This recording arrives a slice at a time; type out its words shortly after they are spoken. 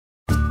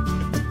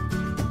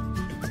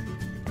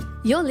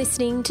You're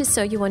listening to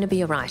So You Want to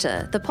Be a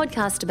Writer, the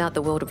podcast about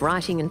the world of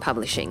writing and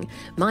publishing.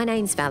 My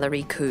name's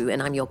Valerie Khoo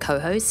and I'm your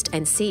co-host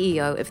and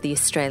CEO of the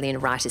Australian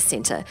Writers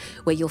Centre,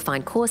 where you'll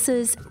find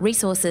courses,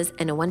 resources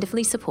and a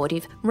wonderfully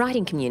supportive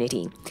writing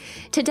community.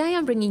 Today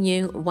I'm bringing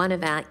you one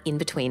of our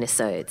in-between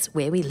episodes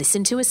where we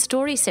listen to a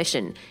story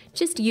session.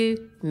 Just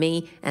you,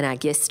 me and our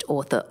guest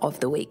author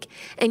of the week.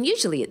 And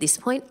usually at this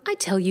point I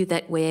tell you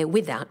that we're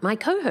without my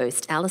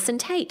co-host Alison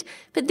Tate,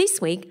 but this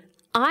week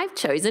I've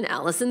chosen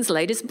Alison's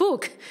latest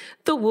book,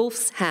 The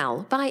Wolf's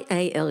Howl by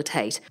A.L.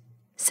 Tate.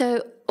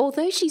 So,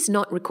 although she's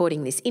not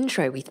recording this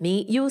intro with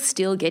me, you'll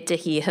still get to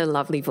hear her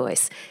lovely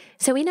voice.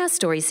 So in our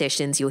story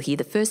sessions, you'll hear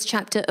the first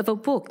chapter of a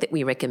book that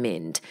we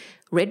recommend,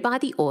 read by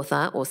the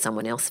author or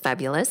someone else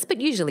fabulous, but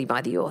usually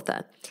by the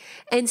author.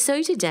 And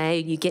so today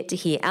you get to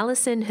hear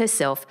Alison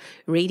herself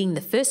reading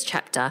the first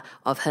chapter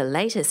of her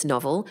latest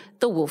novel,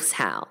 The Wolf's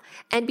Howl.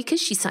 And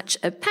because she's such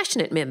a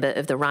passionate member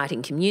of the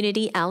writing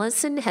community,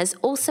 Alison has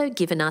also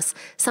given us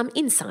some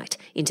insight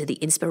into the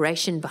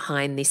inspiration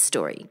behind this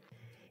story.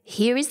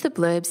 Here is the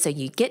blurb so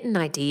you get an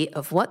idea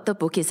of what the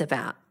book is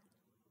about.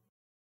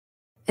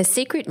 A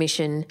secret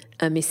mission,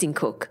 a missing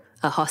cook,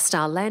 a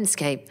hostile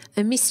landscape,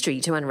 a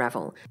mystery to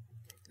unravel.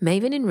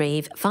 Maven and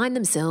Reeve find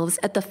themselves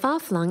at the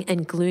far-flung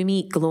and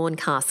gloomy Glorn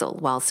Castle,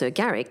 while Sir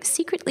Garrick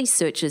secretly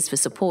searches for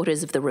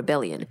supporters of the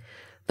rebellion.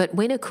 But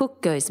when a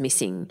cook goes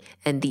missing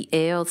and the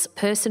Earl's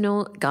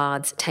personal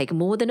guards take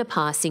more than a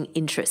passing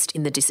interest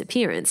in the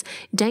disappearance,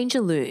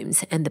 danger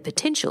looms and the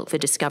potential for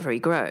discovery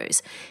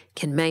grows.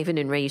 Can Maven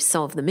and Reeve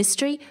solve the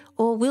mystery,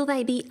 or will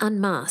they be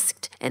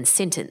unmasked and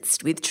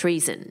sentenced with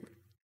treason?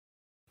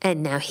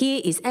 And now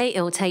here is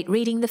A.L. Tate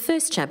reading the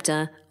first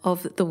chapter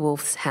of The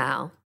Wolf's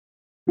Howl.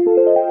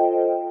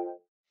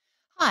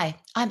 Hi,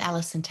 I'm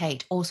Alison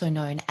Tate, also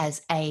known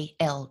as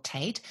A.L.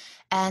 Tate,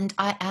 and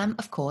I am,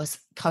 of course,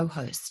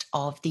 co-host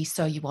of the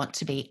So You Want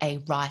to Be a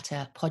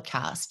Writer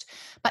podcast.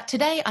 But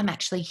today I'm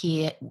actually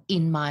here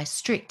in my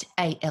strict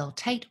A.L.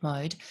 Tate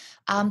mode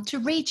to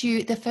read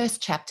you the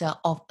first chapter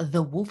of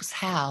The Wolf's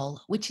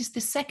Howl, which is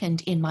the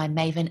second in my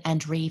Maven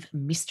and Reeve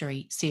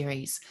mystery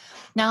series.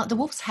 Now, The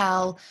Wolf's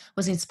Howl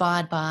was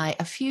inspired by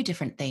a few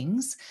different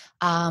things,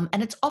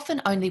 and it's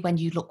often only when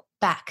you look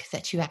back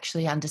that you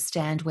actually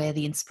understand where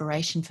the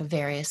inspiration for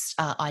various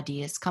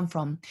ideas come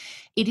from.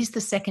 It is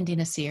the second in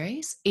a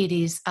series. It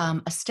is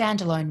a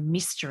standalone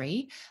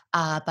mystery,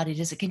 but it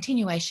is a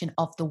continuation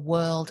of the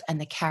world and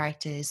the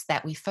characters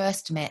that we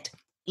first met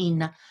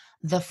in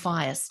The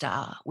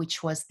Firestar,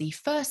 which was the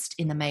first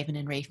in the Maven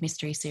and Reeve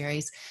mystery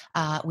series,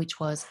 which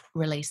was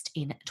released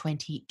in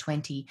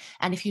 2020.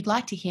 And if you'd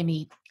like to hear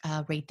me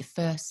read the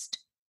first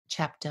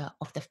chapter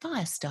of The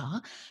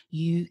Firestar,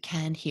 you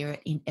can hear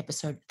it in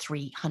episode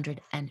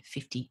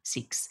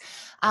 356.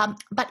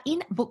 But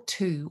in book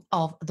 2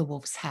 of The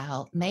Wolf's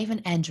Howl,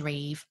 Maven and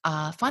Reeve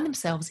find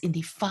themselves in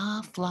the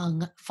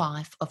far-flung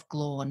Fife of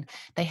Glorn.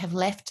 They have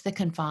left the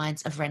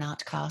confines of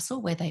Rennart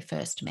Castle, where they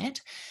first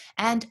met,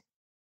 and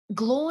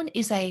Glorn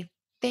is a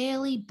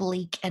fairly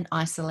bleak and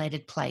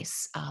isolated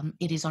place.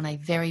 It is on a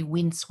very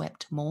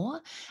windswept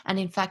moor, and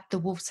in fact, The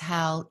Wolf's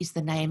Howl is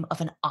the name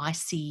of an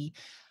icy,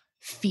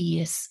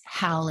 fierce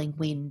howling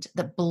wind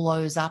that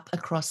blows up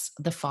across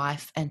the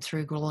Fife and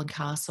through Glorn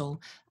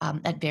Castle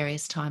at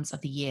various times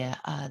of the year.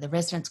 The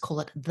residents call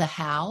it the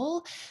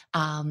Howl,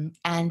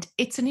 and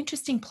it's an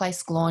interesting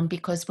place, Glorn,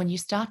 because when you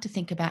start to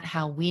think about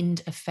how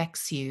wind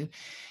affects you,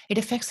 it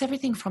affects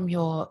everything from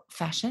your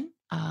fashion.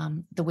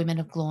 The women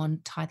of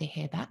Glorn tie their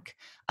hair back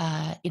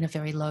in a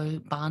very low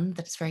bun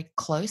that's very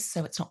close,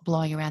 so it's not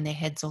blowing around their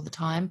heads all the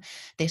time.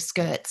 Their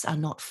skirts are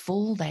not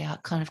full. They are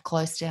kind of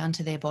close down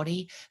to their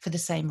body for the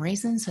same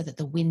reason, so that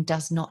the wind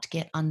does not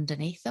get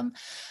underneath them.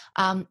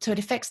 So it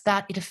affects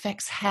that. It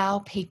affects how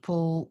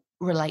people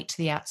relate to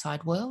the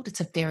outside world.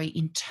 It's a very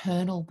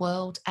internal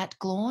world at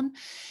Glorn.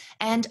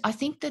 And I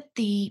think that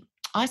the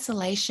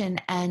isolation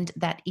and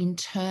that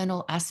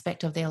internal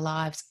aspect of their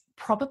lives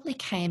probably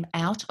came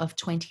out of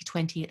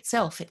 2020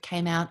 itself. It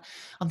came out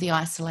of the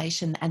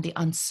isolation and the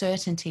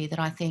uncertainty that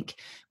I think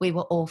we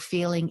were all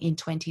feeling in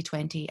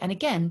 2020. And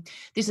again,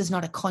 this is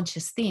not a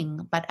conscious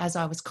thing, but as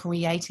I was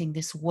creating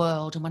this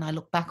world, and when I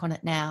look back on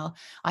it now,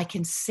 I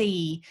can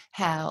see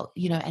how,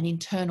 an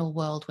internal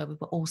world where we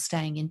were all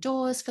staying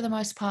indoors for the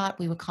most part,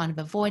 we were kind of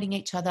avoiding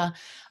each other.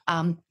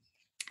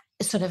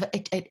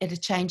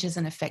 It changes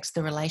and affects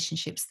the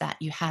relationships that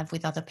you have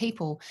with other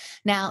people.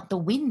 Now, the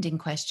wind in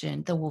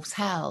question, the Wolf's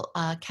Howl,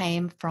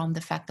 came from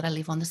the fact that I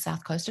live on the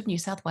south coast of New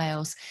South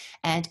Wales,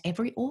 and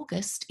every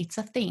August, it's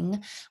a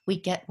thing, we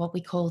get what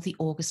we call the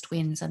August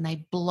winds, and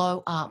they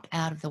blow up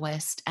out of the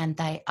west, and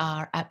they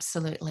are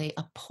absolutely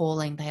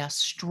appalling. They are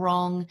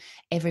strong.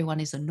 Everyone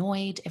is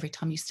annoyed every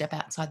time you step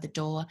outside the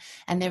door,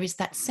 and there is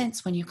that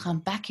sense when you come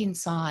back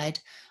inside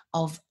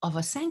of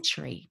a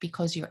sanctuary,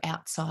 because you're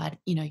outside,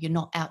 you're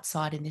not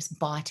outside in this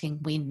biting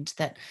wind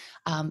that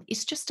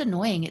is just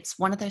annoying. It's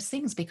one of those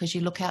things, because you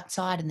look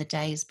outside and the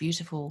day is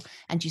beautiful,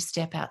 and you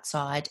step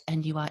outside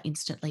and you are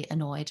instantly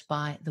annoyed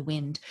by the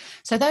wind.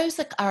 So those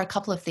are a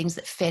couple of things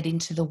that fed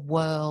into the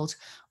world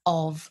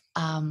of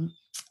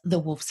The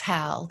Wolf's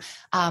Howl,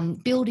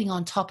 building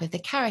on top of the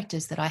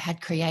characters that I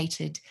had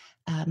created,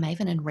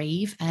 Maven and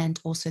Reeve, and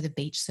also the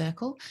Beach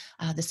Circle,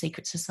 the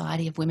secret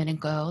society of women and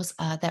girls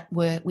that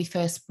we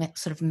first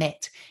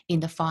met in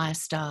the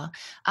Firestar.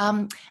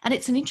 And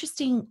it's an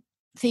interesting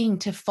thing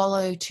to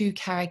follow two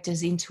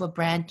characters into a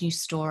brand new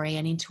story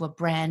and into a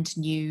brand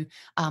new,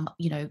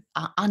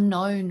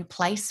 unknown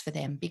place for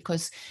them,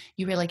 because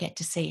you really get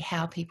to see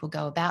how people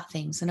go about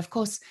things. And of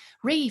course,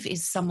 Reeve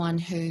is someone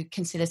who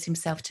considers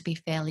himself to be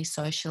fairly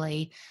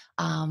socially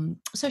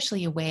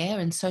aware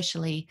and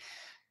socially,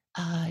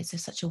 is there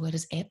such a word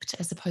as apt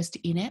as opposed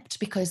to inept?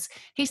 Because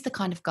he's the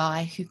kind of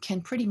guy who can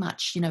pretty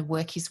much,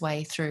 work his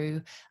way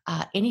through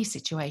any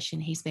situation.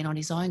 He's been on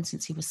his own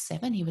since he was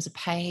 7. He was a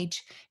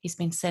page. He's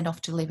been sent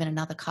off to live in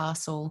another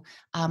castle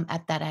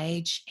at that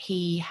age.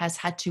 He has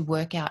had to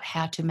work out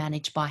how to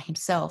manage by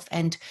himself.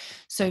 And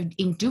so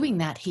in doing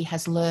that, he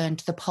has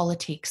learned the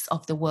politics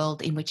of the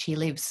world in which he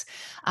lives.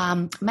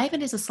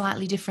 Maven is a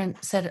slightly different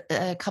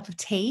cup of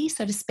tea,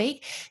 so to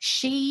speak.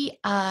 She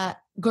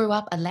grew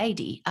up a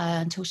lady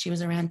until she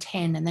was around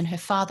 10, and then her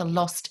father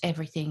lost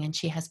everything, and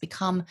she has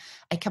become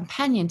a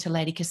companion to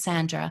Lady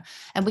Cassandra.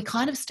 And we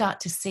kind of start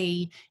to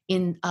see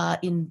in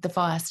the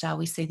Firestar,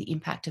 we see the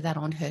impact of that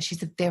on her.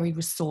 She's a very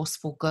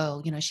resourceful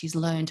girl. She's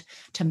learned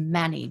to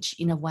manage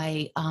in a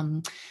way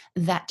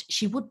that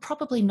she would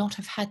probably not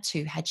have had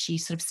she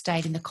sort of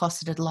stayed in the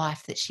cosseted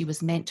life that she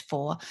was meant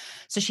for.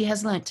 So she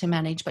has learned to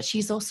manage, but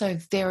she's also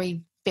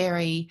very,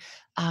 very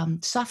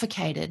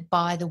suffocated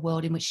by the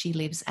world in which she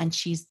lives, and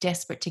she's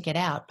desperate to get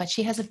out. But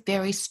she has a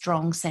very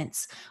strong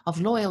sense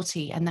of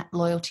loyalty, and that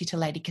loyalty to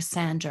Lady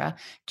Cassandra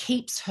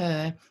keeps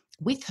her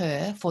with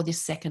her for this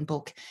second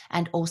book,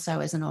 and also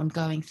as an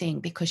ongoing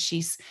thing, because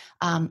she's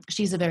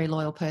a very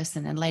loyal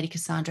person, and Lady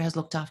Cassandra has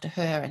looked after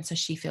her, and so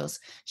she feels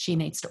she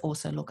needs to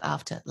also look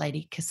after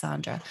Lady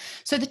Cassandra.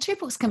 So the two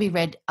books can be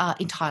read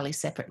entirely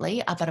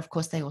separately, but of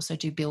course they also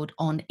do build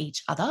on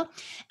each other.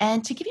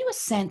 And to give you a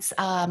sense,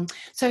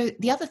 so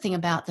the other thing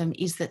about them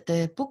is that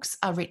the books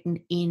are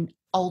written in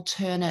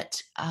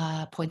alternate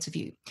points of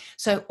view.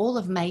 So all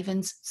of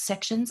Maven's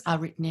sections are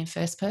written in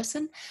first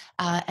person,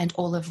 and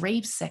all of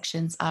Reeve's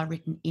sections are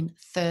written in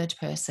third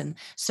person.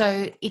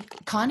 So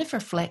it kind of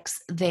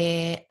reflects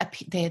their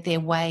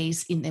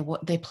ways in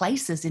their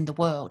places in the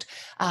world.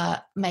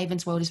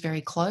 Maven's world is very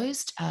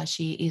closed.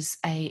 She is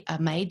a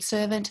maid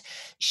servant.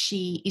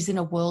 She is in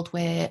a world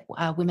where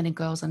women and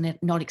girls are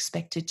not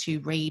expected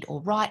to read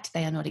or write.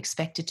 They are not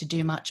expected to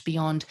do much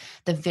beyond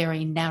the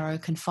very narrow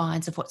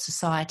confines of what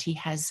society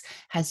has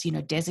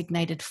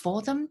designated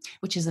for them,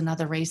 which is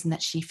another reason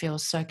that she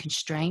feels so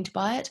constrained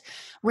by it.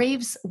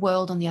 Reeve's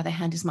world, on the other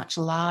hand, is much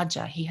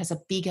larger. He has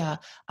a bigger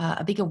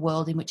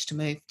world in which to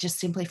move, just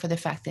simply for the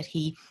fact that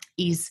he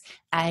is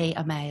A,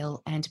 a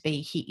male, and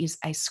B, he is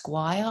a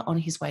squire on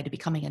his way to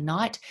becoming a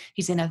knight.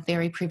 He's in a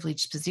very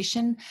privileged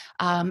position.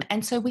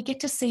 And so we get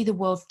to see the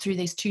world through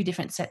these two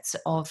different sets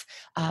of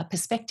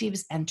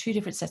perspectives and two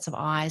different sets of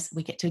eyes.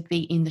 We get to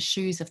be in the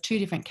shoes of two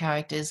different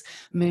characters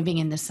moving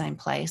in the same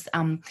place.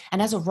 And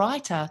as a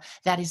writer,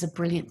 that is a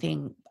brilliant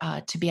thing,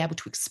 to be able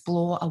to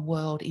explore a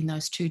world in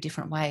those two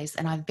different ways.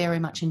 And I very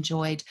much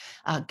enjoyed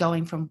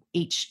going from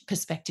each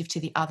perspective to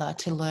the other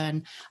to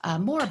learn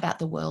more about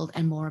the world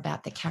and more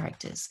about the characters.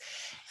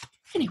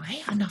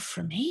 Anyway, enough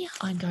from me.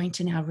 I'm going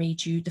to now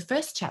read you the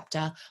first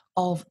chapter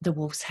of The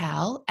Wolf's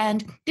Howl.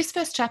 And this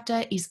first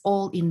chapter is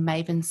all in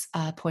Maven's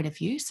point of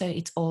view. So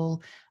it's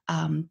all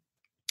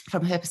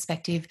from her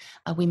perspective.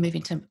 We move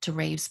into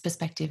Reeve's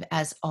perspective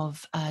as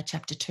of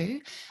chapter 2.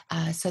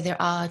 So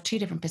there are two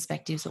different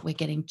perspectives, but we're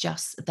getting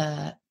just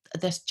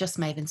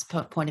Maven's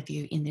point of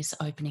view in this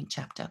opening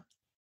chapter.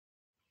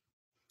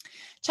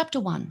 Chapter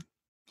 1.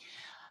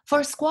 For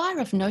a squire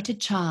of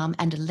noted charm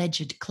and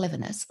alleged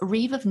cleverness,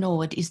 Reeve of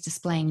Norwood is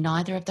displaying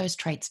neither of those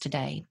traits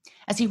today.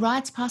 As he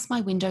rides past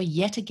my window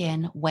yet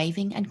again,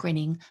 waving and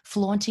grinning,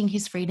 flaunting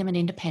his freedom and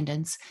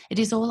independence, it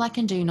is all I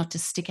can do not to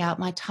stick out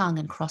my tongue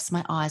and cross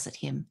my eyes at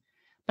him.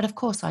 But of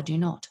course I do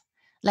not.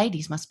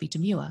 Ladies must be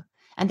demure,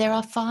 and there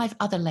are 5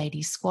 other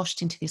ladies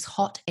squashed into this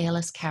hot,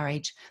 airless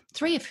carriage,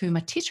 3 of whom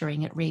are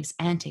tittering at Reeve's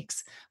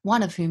antics,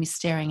 1 of whom is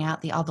staring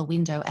out the other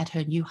window at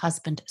her new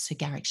husband, Sir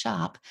Garrick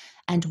Sharp,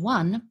 and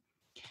one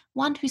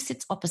who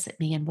sits opposite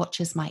me and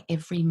watches my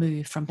every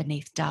move from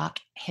beneath dark,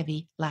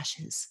 heavy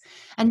lashes.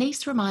 A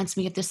niece reminds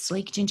me of the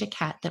sleek ginger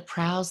cat that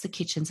prowls the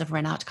kitchens of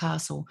Renart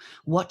Castle,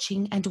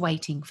 watching and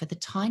waiting for the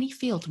tiny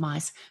field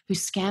mice who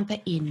scamper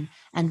in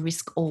and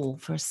risk all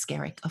for a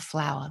skerrick of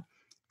flour.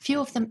 Few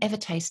of them ever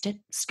taste it,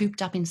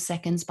 scooped up in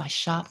seconds by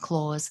sharp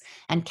claws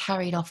and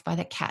carried off by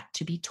the cat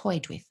to be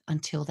toyed with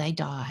until they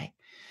die.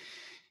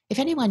 If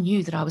anyone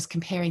knew that I was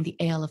comparing the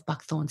Earl of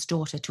Buckthorn's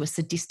daughter to a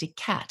sadistic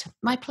cat,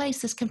 my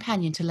place as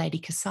companion to Lady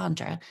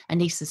Cassandra,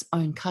 Anissa's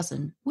own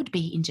cousin, would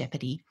be in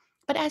jeopardy.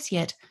 But as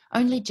yet,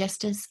 only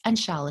jesters and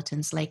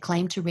charlatans lay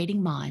claim to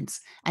reading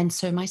minds, and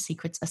so my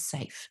secrets are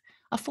safe.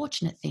 A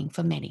fortunate thing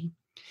for many.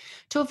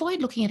 To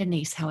avoid looking at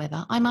Anise,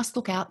 however, I must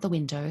look out the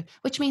window,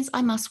 which means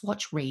I must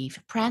watch Reeve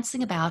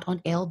prancing about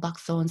on Earl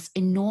Buckthorn's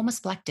enormous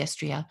black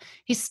destrier,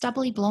 his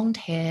stubbly blonde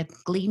hair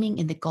gleaming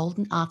in the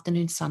golden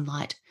afternoon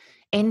sunlight.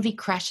 Envy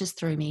crashes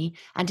through me,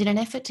 and in an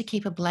effort to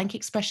keep a blank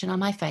expression on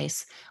my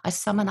face, I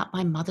summon up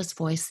my mother's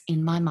voice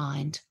in my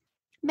mind.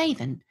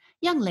 Maven,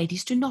 young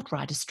ladies do not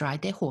ride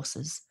astride their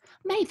horses.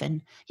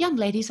 Maven, young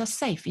ladies are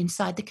safe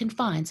inside the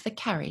confines of a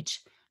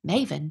carriage.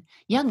 Maven,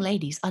 young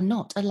ladies are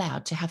not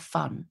allowed to have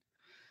fun.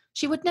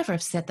 She would never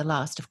have said the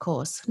last, of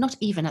course, not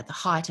even at the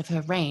height of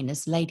her reign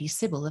as Lady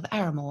Sybil of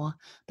Aramore,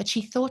 but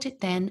she thought it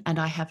then, and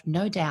I have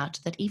no doubt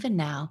that even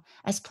now,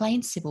 as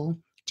plain Sybil,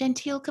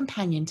 genteel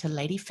companion to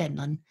Lady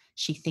Fenlon,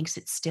 she thinks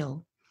it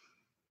still.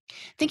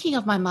 Thinking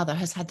of my mother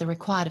has had the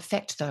required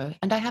effect, though,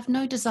 and I have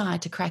no desire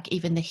to crack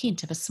even the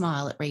hint of a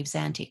smile at Reeve's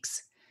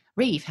antics.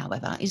 Reeve,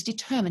 however, is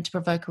determined to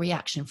provoke a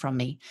reaction from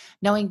me,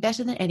 knowing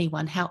better than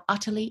anyone how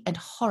utterly and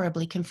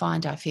horribly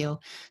confined I feel,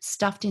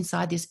 stuffed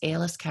inside this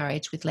airless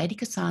carriage with Lady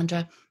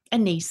Cassandra,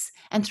 Anise,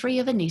 and 3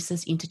 of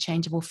Anice's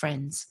interchangeable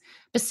friends.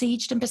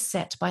 Besieged and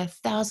beset by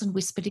 1,000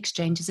 whispered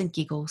exchanges and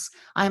giggles,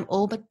 I am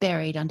all but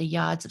buried under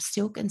yards of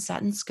silk and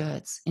satin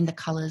skirts in the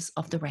colours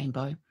of the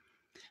rainbow.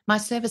 My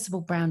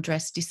serviceable brown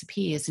dress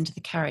disappears into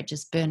the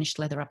carriage's burnished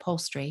leather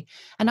upholstery,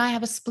 and I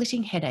have a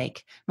splitting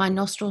headache, my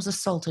nostrils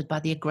assaulted by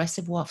the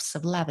aggressive wafts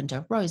of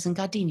lavender, rose, and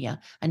gardenia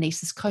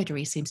Anice's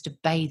coterie seems to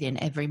bathe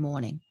in every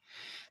morning.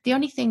 The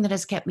only thing that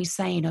has kept me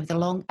sane over the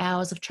long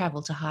hours of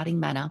travel to Harding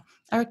Manor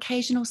are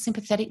occasional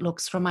sympathetic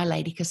looks from my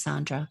Lady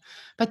Cassandra,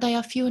 but they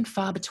are few and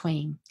far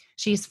between.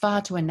 She is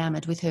far too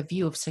enamoured with her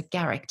view of Sir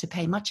Garrick to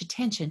pay much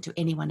attention to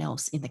anyone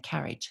else in the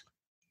carriage.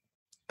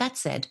 That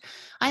said,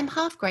 I am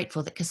half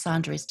grateful that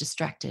Cassandra is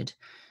distracted.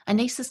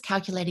 Anice's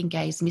calculating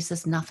gaze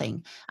misses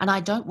nothing, and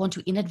I don't want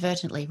to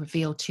inadvertently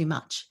reveal too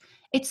much.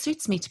 It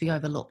suits me to be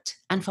overlooked,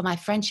 and for my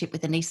friendship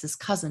with Anice's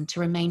cousin to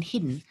remain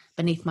hidden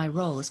beneath my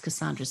role as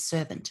Cassandra's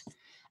servant.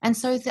 And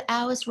so the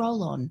hours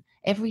roll on,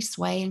 every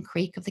sway and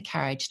creak of the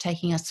carriage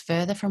taking us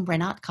further from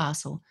Renart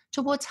Castle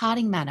towards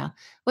Harding Manor,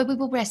 where we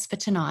will rest for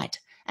tonight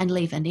and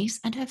leave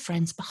Anice and her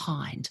friends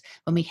behind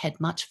when we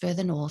head much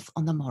further north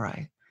on the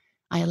morrow.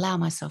 I allow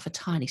myself a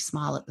tiny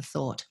smile at the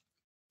thought.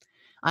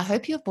 I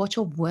hope you have brought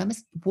your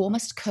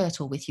warmest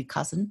kirtle with you,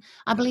 cousin.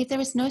 I believe there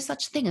is no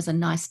such thing as a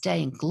nice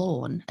day in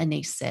Glorn,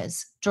 Anise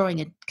says,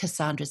 drawing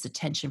Cassandra's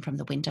attention from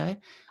the window.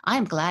 I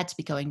am glad to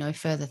be going no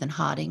further than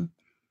Harding.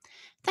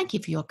 Thank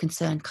you for your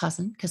concern,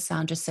 cousin,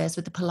 Cassandra says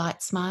with a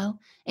polite smile.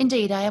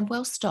 Indeed, I am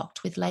well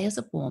stocked with layers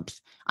of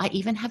warmth. I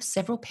even have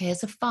several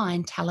pairs of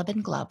fine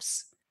Taliban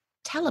gloves.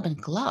 Taliban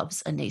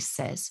gloves, Anise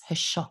says, her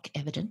shock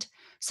evident.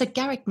 Sir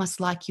Garrick must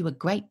like you a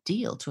great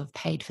deal to have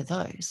paid for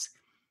those.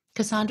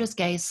 Cassandra's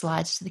gaze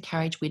slides to the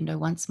carriage window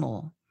once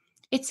more.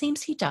 It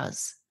seems he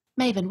does.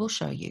 Maven will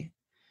show you.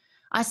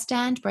 I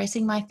stand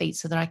bracing my feet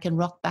so that I can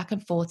rock back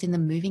and forth in the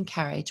moving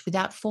carriage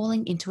without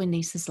falling into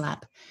Anice's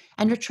lap,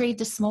 and retrieve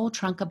the small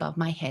trunk above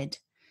my head.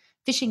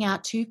 Fishing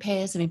out 2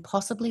 pairs of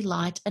impossibly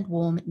light and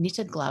warm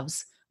knitted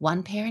gloves,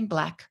 1 pair in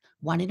black,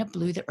 1 in a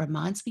blue that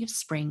reminds me of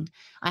spring,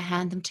 I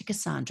hand them to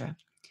Cassandra.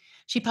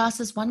 She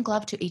passes 1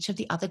 glove to each of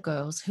the other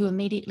girls, who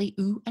immediately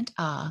ooh and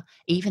ah,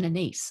 even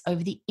Anise,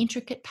 over the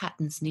intricate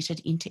patterns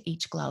knitted into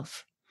each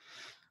glove.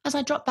 As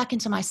I drop back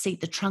into my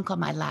seat, the trunk on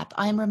my lap,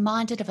 I am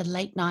reminded of a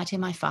late night in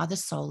my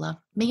father's solar,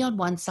 me on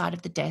one side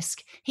of the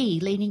desk, he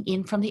leaning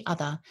in from the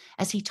other,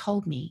 as he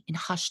told me, in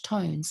hushed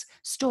tones,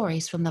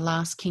 stories from the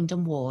last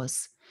Kingdom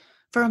Wars.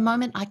 For a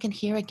moment I can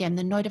hear again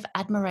the note of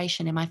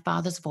admiration in my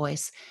father's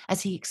voice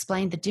as he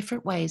explained the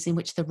different ways in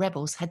which the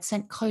rebels had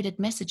sent coded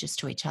messages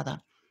to each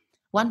other.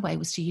 One way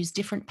was to use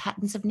different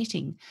patterns of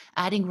knitting,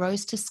 adding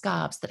rows to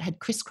scarves that had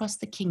crisscrossed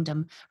the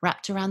kingdom,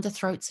 wrapped around the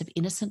throats of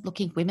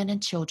innocent-looking women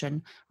and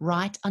children,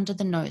 right under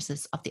the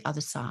noses of the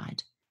other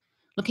side.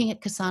 Looking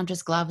at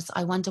Cassandra's gloves,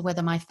 I wonder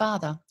whether my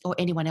father, or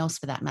anyone else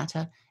for that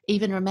matter,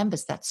 even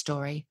remembers that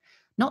story.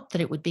 Not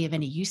that it would be of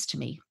any use to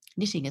me.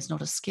 Knitting is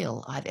not a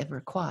skill I've ever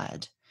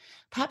acquired.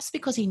 Perhaps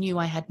because he knew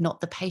I had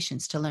not the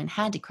patience to learn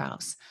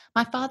handicrafts,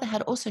 my father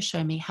had also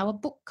shown me how a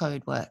book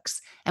code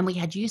works, and we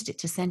had used it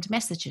to send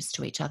messages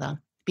to each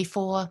other.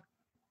 Before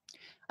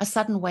a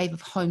sudden wave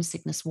of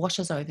homesickness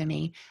washes over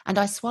me, and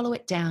I swallow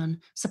it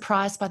down,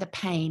 surprised by the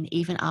pain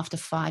even after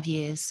 5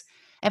 years.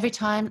 Every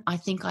time I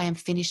think I am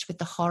finished with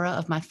the horror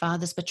of my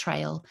father's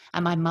betrayal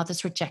and my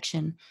mother's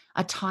rejection,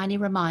 a tiny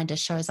reminder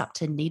shows up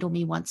to needle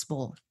me once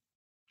more.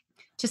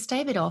 To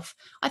stave it off,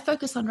 I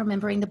focus on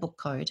remembering the book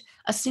code,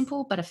 a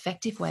simple but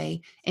effective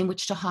way in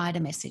which to hide a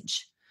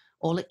message.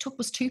 All it took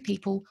was 2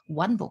 people,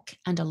 1 book,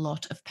 and a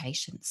lot of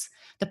patience.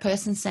 The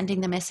person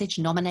sending the message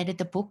nominated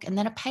the book and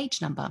then a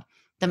page number.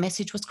 The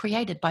message was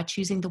created by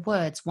choosing the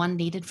words one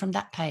needed from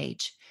that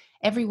page.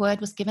 Every word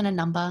was given a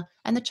number,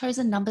 and the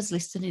chosen numbers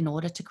listed in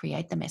order to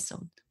create the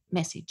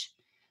message.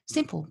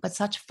 Simple, but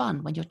such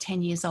fun when you're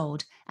 10 years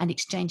old and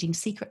exchanging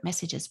secret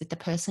messages with the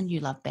person you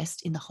love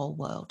best in the whole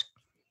world.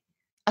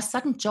 A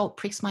sudden jolt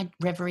pricks my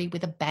reverie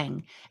with a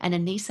bang, and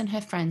Anise and her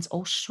friends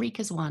all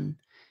shriek as one.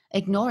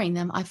 Ignoring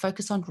them, I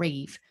focus on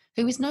Reeve,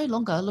 who is no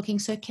longer looking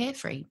so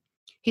carefree.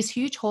 His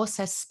huge horse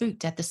has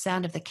spooked at the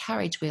sound of the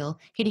carriage wheel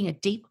hitting a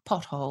deep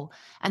pothole,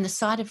 and the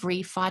sight of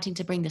Reeve fighting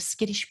to bring the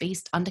skittish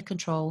beast under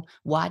control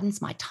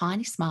widens my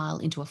tiny smile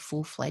into a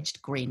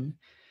full-fledged grin.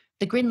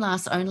 The grin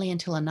lasts only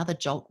until another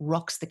jolt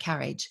rocks the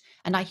carriage,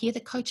 and I hear the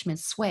coachman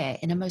swear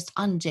in a most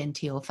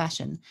ungenteel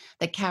fashion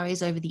that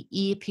carries over the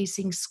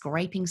ear-piercing,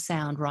 scraping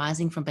sound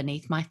rising from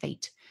beneath my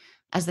feet.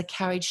 As the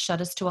carriage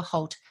shudders to a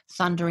halt,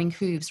 thundering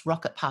hooves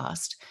rocket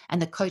past,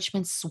 and the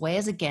coachman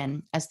swears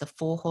again as the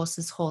 4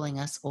 horses hauling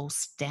us all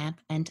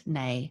stamp and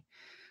neigh.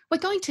 "We're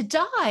going to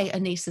die,"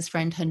 Anissa's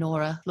friend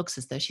Honora looks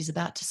as though she's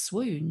about to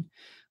swoon.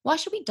 "Why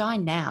should we die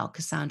now?"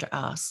 Cassandra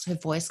asks, her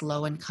voice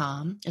low and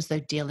calm, as though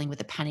dealing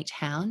with a panicked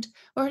hound.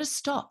 "We're at a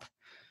stop."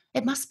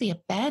 "It must be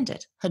a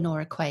bandit,"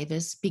 Honora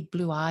quavers, big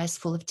blue eyes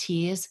full of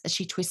tears as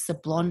she twists a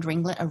blonde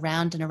ringlet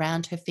around and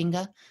around her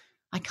finger.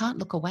 I can't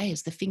look away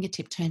as the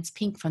fingertip turns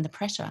pink from the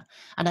pressure,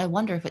 and I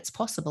wonder if it's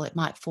possible it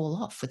might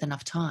fall off with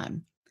enough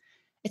time.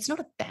 "It's not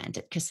a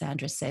bandit,"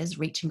 Cassandra says,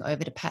 reaching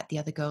over to pat the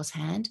other girl's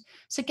hand.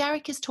 "Sir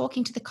Garrick is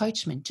talking to the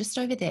coachman just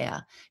over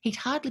there. He'd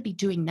hardly be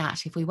doing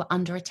that if we were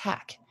under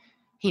attack."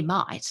 "He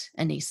might,"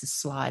 Anissa's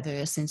sly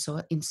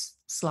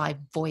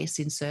voice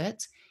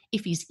inserts,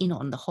 "if he's in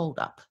on the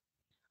hold-up."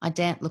 I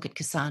daren't look at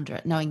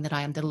Cassandra, knowing that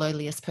I am the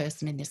lowliest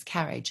person in this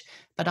carriage,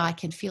 but I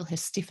can feel her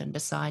stiffen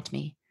beside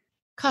me.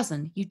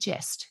 "Cousin, you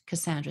jest,"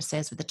 Cassandra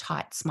says with a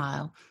tight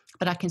smile,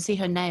 but I can see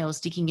her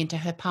nails digging into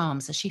her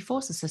palms as she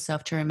forces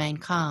herself to remain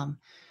calm.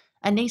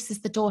 Anise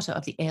is the daughter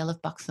of the Earl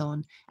of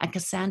Buckthorn, and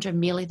Cassandra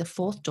merely the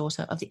 4th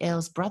daughter of the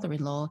Earl's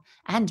brother-in-law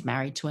and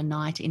married to a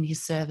knight in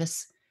his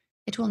service.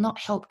 It will not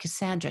help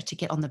Cassandra to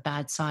get on the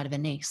bad side of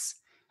Anise,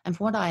 and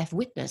from what I have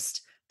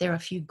witnessed, there are a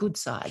few good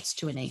sides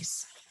to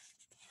Anise.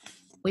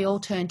 We all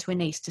turn to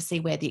Anise to see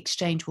where the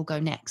exchange will go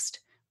next.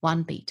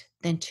 1 beat,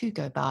 then 2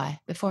 go by,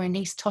 before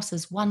Anise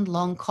tosses one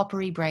long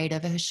coppery braid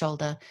over her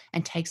shoulder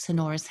and takes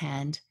Honora's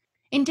hand.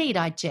 "Indeed,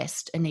 I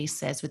jest," Anise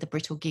says with a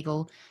brittle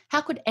giggle. "How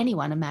could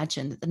anyone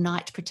imagine that the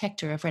Knight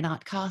Protector of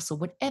Renard Castle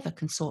would ever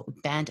consort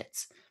with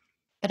bandits?"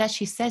 But as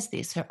she says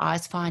this, her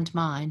eyes find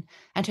mine,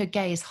 and her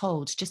gaze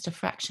holds just a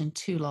fraction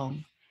too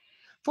long.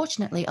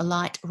 Fortunately, a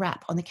light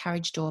rap on the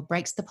carriage door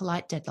breaks the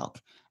polite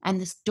deadlock, and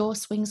the door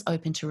swings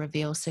open to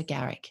reveal Sir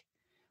Garrick.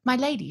 "My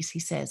ladies," he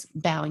says,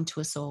 bowing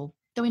to us all,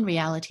 though in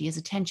reality his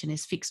attention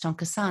is fixed on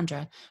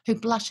Cassandra, who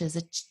blushes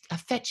a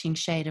fetching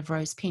shade of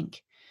rose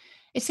pink.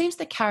 "It seems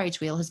the carriage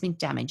wheel has been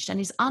damaged and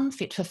is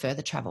unfit for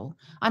further travel.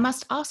 I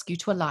must ask you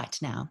to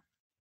alight now."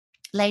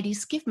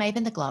 "Ladies, give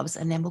Maven the gloves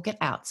and then we'll get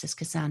out," says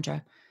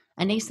Cassandra.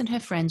 Anise and her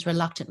friends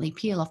reluctantly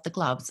peel off the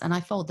gloves and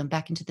I fold them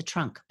back into the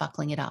trunk,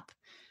 buckling it up.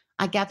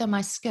 I gather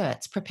my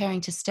skirts,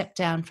 preparing to step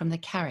down from the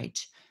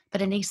carriage,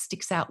 but Anise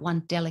sticks out one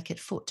delicate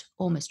foot,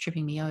 almost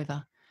tripping me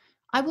over.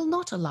 "I will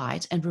not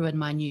alight and ruin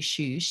my new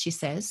shoes," she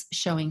says,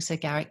 showing Sir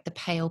Garrick the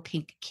pale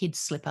pink kid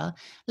slipper,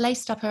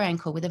 laced up her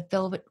ankle with a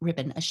velvet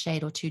ribbon a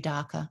shade or 2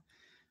 darker.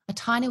 A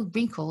tiny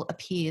wrinkle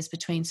appears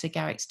between Sir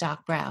Garrick's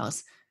dark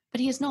brows, but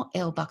he is not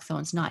Earl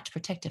Buckthorn's Knight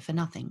Protector for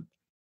nothing.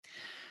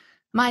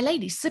 "My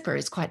lady's slipper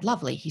is quite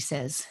lovely," he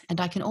says, and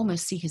I can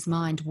almost see his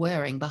mind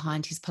whirring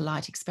behind his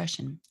polite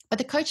expression. "But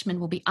the coachman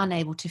will be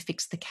unable to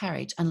fix the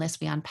carriage unless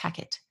we unpack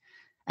it."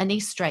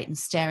 Anise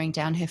straightens, staring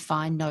down her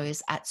fine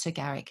nose at Sir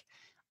Garrick.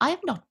 "I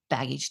have not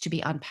baggage to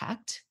be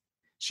unpacked."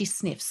 She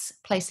sniffs,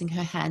 placing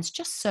her hands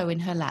just so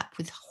in her lap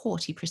with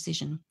haughty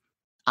precision.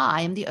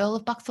 "I am the Earl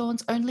of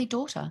Buckthorn's only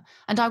daughter,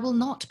 and I will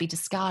not be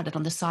discarded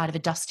on the side of a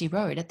dusty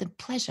road at the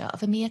pleasure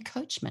of a mere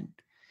coachman."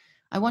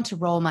 I want to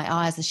roll my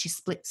eyes as she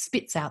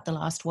spits out the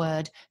last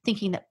word,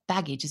 thinking that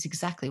baggage is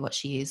exactly what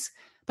she is.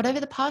 But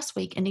over the past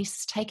week, Anise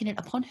has taken it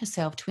upon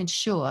herself to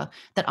ensure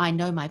that I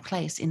know my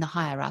place in the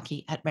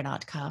hierarchy at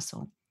Renard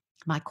Castle.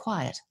 My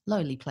quiet,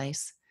 lowly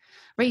place.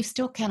 Reeve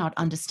still cannot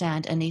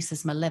understand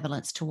Anise's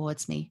malevolence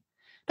towards me.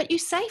 "But you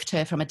saved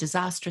her from a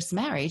disastrous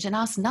marriage and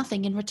asked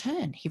nothing in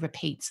return," he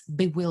repeats,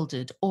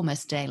 bewildered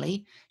almost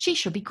daily. "She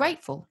should be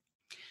grateful."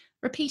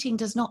 Repeating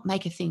does not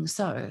make a thing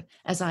so,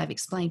 as I have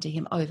explained to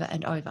him over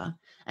and over.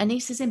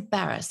 Anise is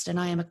embarrassed, and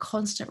I am a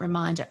constant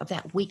reminder of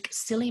that weak,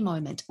 silly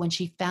moment when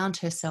she found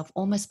herself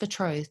almost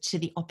betrothed to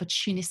the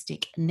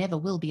opportunistic, never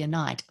will be a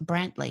knight,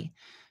 Brantley.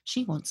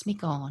 She wants me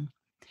gone.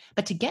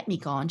 But to get me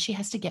gone, she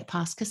has to get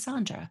past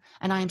Cassandra,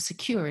 and I am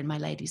secure in my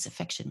lady's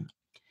affection.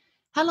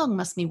 "How long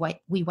must we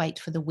wait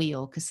for the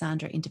wheel?"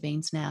 Cassandra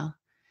intervenes now.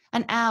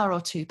 "An hour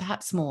or 2,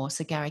 perhaps more,"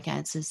 Sir Garrick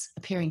answers,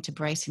 appearing to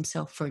brace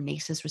himself for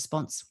Anise's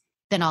response.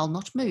 "Then I'll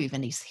not move,"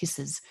 Anise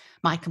hisses.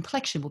 "My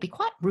complexion will be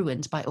quite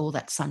ruined by all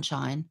that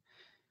sunshine."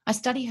 I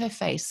study her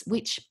face,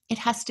 which, it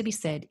has to be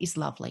said, is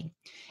lovely.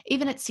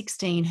 Even at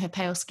 16, her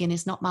pale skin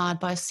is not marred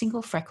by a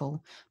single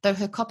freckle, though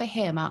her copper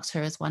hair marks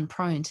her as one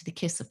prone to the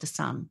kiss of the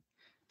sun.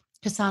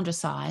 Cassandra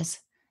sighs.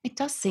 "It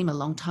does seem a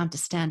long time to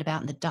stand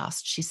about in the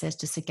dust," she says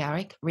to Sir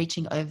Garrick,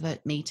 reaching over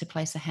at me to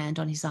place a hand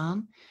on his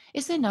arm.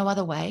 "Is there no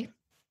other way?"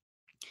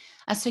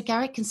 As Sir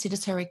Garrick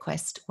considers her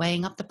request,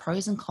 weighing up the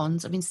pros and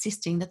cons of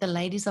insisting that the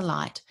ladies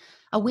alight,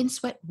 a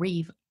windswept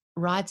Reeve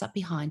rides up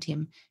behind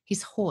him,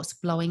 his horse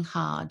blowing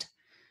hard.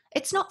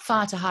 It's not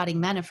far to Harding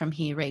Manor from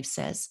here, Reeves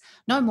says.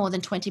 No more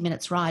than 20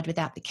 minutes ride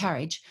without the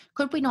carriage.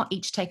 Could we not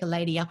each take a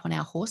lady up on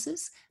our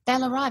horses?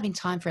 They'll arrive in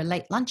time for a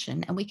late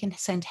luncheon and we can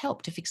send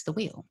help to fix the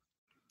wheel.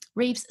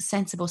 Reeves'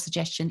 sensible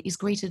suggestion is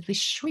greeted with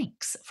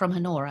shrieks from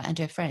Honora and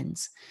her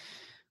friends.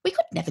 We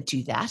could never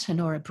do that,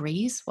 Honora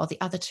breathes, while the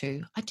other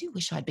two, I do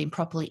wish I'd been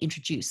properly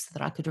introduced so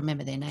that I could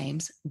remember their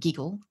names,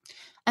 giggle.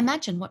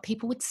 Imagine what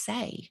people would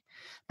say.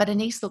 But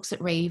Anise looks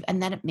at Reeve and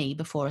then at me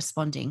before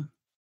responding.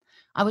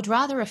 I would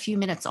rather a few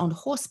minutes on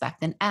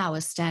horseback than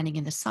hours standing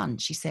in the sun,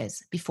 she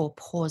says, before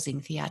pausing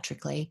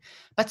theatrically.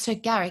 But Sir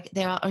Garrick,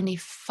 there are only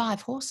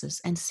 5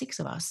 horses and 6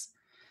 of us.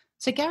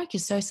 Sir Garrick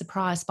is so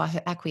surprised by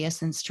her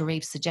acquiescence to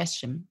Reeve's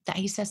suggestion that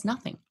he says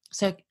nothing.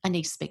 So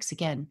Anise speaks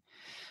again.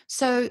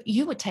 So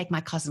you would take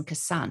my cousin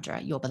Cassandra,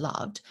 your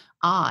beloved.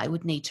 I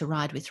would need to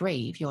ride with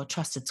Reeve, your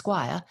trusted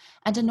squire,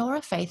 and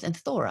Honora, Faith, and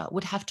Thora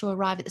would have to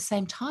arrive at the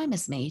same time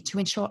as me to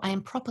ensure I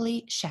am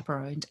properly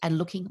chaperoned and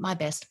looking my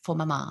best for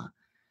Mamma.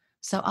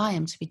 So I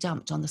am to be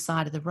dumped on the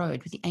side of the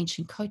road with the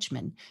ancient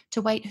coachman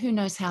to wait who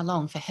knows how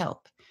long for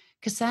help.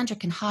 Cassandra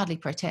can hardly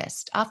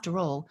protest. After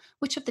all,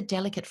 which of the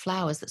delicate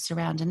flowers that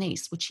surround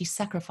Anise would she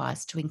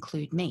sacrifice to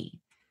include me?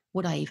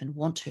 Would I even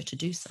want her to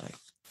do so?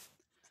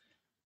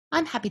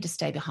 I'm happy to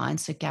stay behind,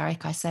 Sir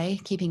Garrick, I say,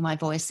 keeping my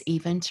voice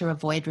even to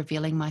avoid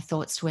revealing my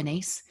thoughts to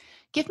Anise.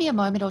 Give me a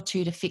moment or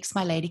two to fix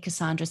my Lady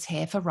Cassandra's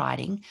hair for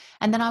riding,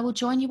 and then I will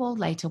join you all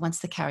later once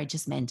the carriage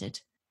is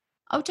mended.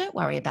 Oh, don't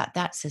worry about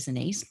that, says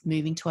Anise,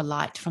 moving to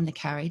alight from the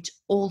carriage,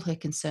 all her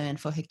concern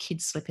for her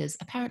kid slippers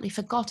apparently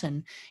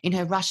forgotten in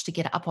her rush to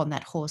get up on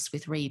that horse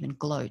with Reeve and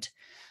gloat.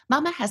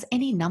 Mamma has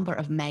any number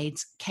of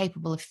maids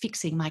capable of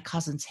fixing my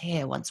cousin's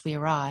hair once we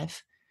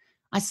arrive.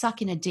 I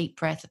suck in a deep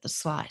breath at the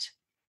slight.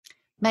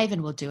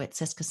 Maven will do it,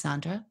 says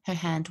Cassandra, her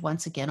hand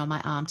once again on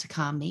my arm to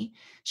calm me.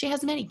 She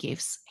has many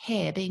gifts,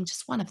 hair being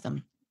just one of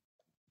them.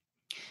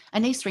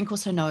 Anise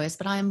wrinkles her nose,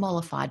 but I am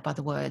mollified by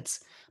the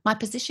words. My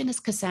position as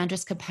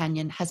Cassandra's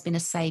companion has been a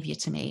saviour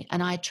to me,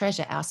 and I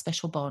treasure our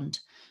special bond.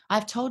 I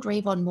have told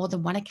Reeve on more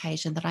than one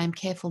occasion that I am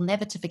careful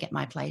never to forget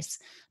my place,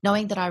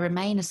 knowing that I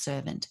remain a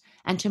servant,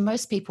 and to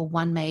most people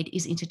one maid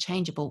is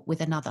interchangeable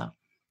with another.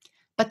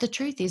 But the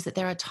truth is that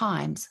there are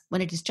times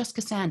when it is just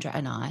Cassandra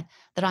and I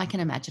that I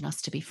can imagine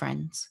us to be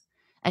friends.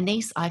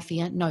 Anise, I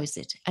fear, knows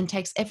it and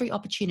takes every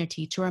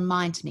opportunity to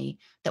remind me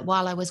that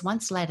while I was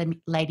once Lady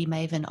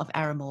Maven of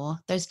Aramore,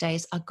 those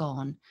days are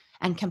gone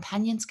and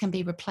companions can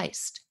be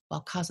replaced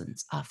while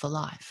cousins are for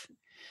life.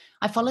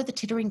 I follow the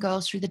tittering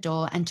girls through the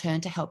door and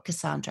turn to help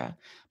Cassandra,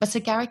 but Sir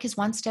Garrick is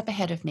one step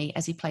ahead of me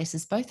as he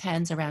places both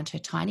hands around her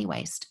tiny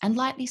waist and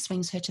lightly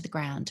swings her to the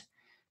ground.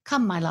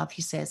 Come, my love,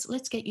 he says,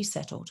 let's get you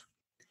settled.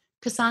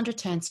 Cassandra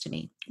turns to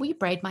me. Will you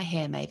braid my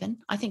hair, Maven?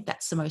 I think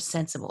that's the most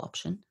sensible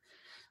option.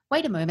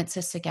 Wait a moment,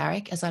 says Sir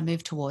Garrick as I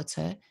move towards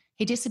her.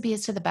 He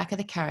disappears to the back of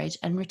the carriage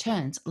and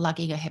returns,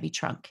 lugging a heavy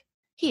trunk.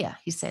 Here,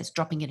 he says,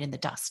 dropping it in the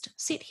dust.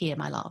 Sit here,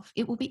 my love.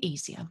 It will be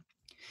easier.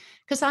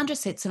 Cassandra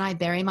sits and I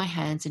bury my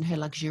hands in her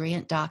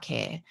luxuriant dark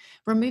hair,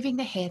 removing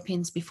the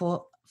hairpins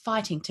before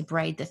fighting to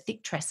braid the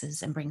thick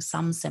tresses and bring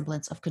some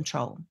semblance of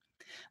control.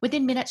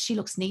 Within minutes, she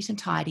looks neat and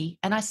tidy,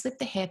 and I slip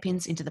the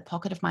hairpins into the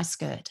pocket of my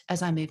skirt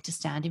as I move to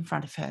stand in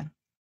front of her.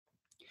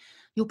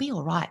 You'll be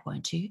all right,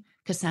 won't you?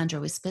 Cassandra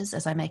whispers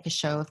as I make a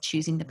show of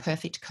choosing the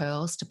perfect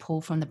curls to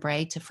pull from the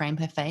braid to frame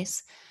her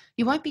face.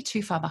 You won't be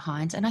too far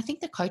behind, and I think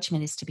the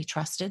coachman is to be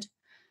trusted.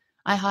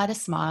 I hide a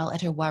smile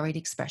at her worried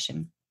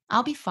expression.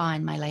 I'll be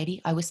fine, my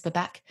lady, I whisper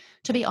back.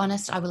 To be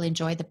honest, I will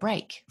enjoy the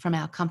break from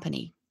our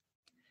company.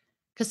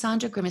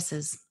 Cassandra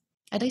grimaces.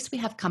 At least we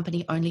have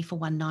company only for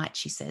one night,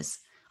 she says.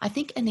 I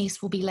think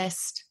Anise will be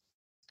less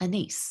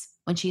Anise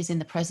when she is in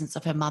the presence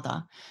of her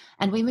mother,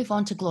 and we move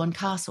on to Glorn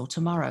Castle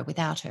tomorrow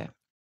without her.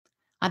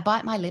 I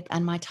bite my lip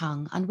and my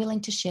tongue, unwilling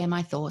to share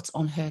my thoughts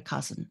on her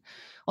cousin.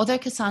 Although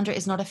Cassandra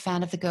is not a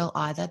fan of the girl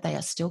either, they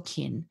are still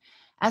kin.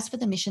 As for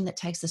the mission that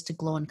takes us to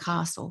Glorn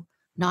Castle,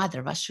 neither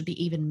of us should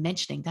be even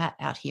mentioning that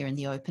out here in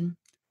the open.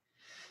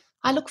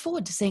 I look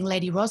forward to seeing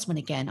Lady Roswin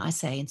again, I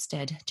say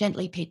instead,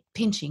 gently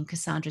pinching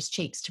Cassandra's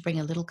cheeks to bring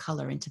a little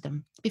colour into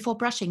them, before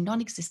brushing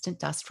non-existent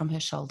dust from her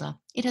shoulder.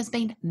 It has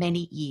been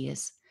many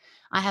years.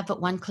 I have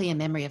but one clear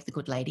memory of the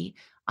good lady.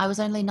 I was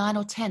only 9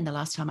 or 10 the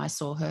last time I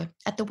saw her,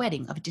 at the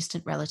wedding of a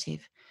distant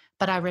relative,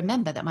 but I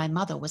remember that my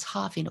mother was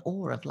half in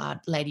awe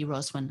of Lady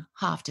Roswin,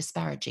 half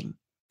disparaging.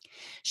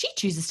 She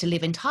chooses to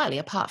live entirely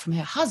apart from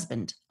her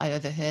husband, I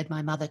overheard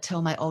my mother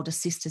tell my older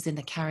sisters in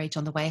the carriage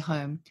on the way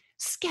home.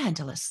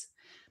 Scandalous.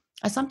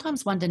 I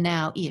sometimes wonder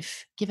now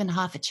if, given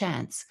half a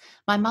chance,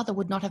 my mother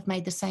would not have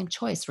made the same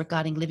choice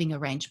regarding living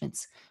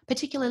arrangements,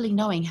 particularly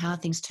knowing how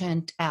things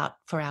turned out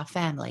for our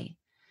family.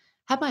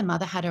 Had my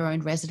mother had her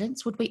own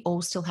residence, would we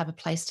all still have a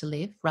place to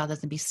live rather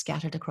than be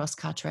scattered across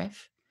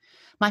Cartref?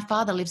 My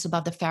father lives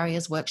above the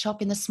farrier's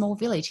workshop in the small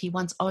village he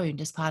once owned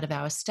as part of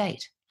our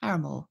estate,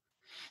 Aramore.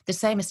 The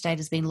same estate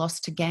has been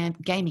lost to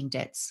gaming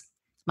debts.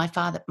 My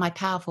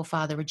powerful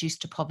father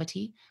reduced to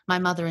poverty, my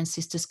mother and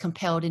sisters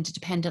compelled into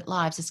dependent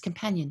lives as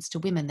companions to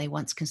women they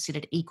once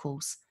considered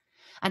equals.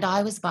 And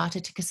I was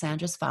bartered to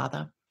Cassandra's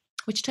father.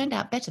 which turned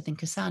out better than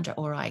Cassandra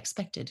or I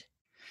expected.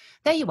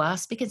 There you are,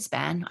 spick and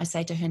span, I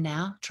say to her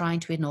now, trying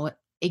to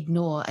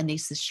ignore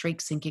Anissa's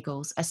shrieks and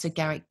giggles as Sir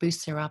Garrick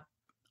boosts her up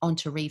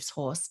onto Reeve's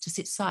horse to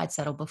sit side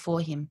saddle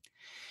before him.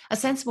 A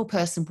sensible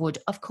person would,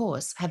 of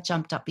course, have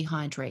jumped up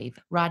behind Reeve,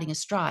 riding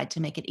astride to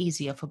make it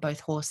easier for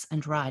both horse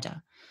and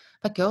rider.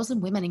 But girls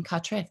and women in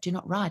Cartref do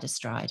not ride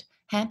astride,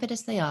 hampered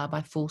as they are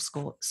by full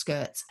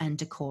skirts and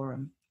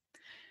decorum.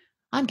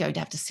 I'm going to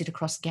have to sit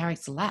across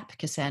Garrick's lap,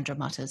 Cassandra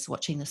mutters,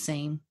 watching the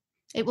scene.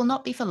 It will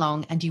not be for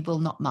long, and you will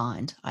not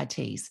mind, I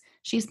tease.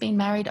 She's been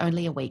married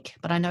only a week,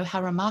 but I know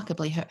how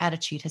remarkably her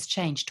attitude has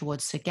changed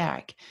towards Sir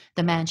Garrick,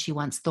 the man she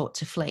once thought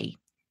to flee.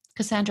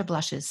 Cassandra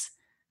blushes.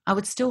 I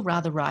would still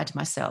rather ride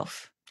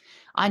myself.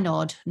 I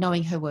nod,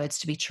 knowing her words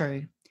to be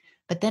true.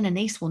 But then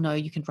Anise will know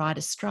you can ride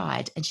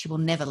astride, and she will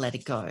never let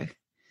it go.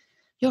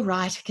 You're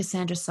right,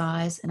 Cassandra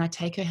sighs, and I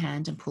take her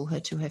hand and pull her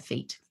to her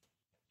feet.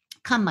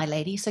 Come, my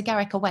lady, Sir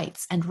Garrick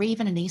awaits, and Reeve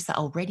and Anise are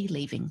already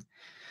leaving.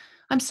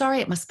 I'm sorry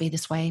it must be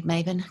this way,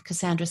 Maven,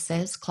 Cassandra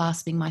says,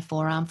 clasping my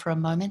forearm for a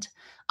moment.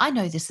 I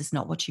know this is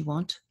not what you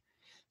want.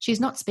 She's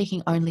not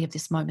speaking only of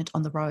this moment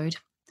on the road.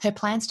 Her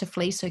plans to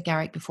flee Sir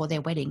Garrick before their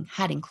wedding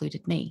had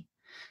included me.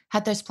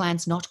 Had those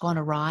plans not gone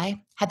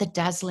awry, had the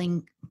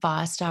dazzling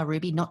Firestar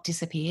Ruby not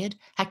disappeared,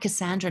 had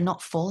Cassandra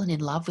not fallen in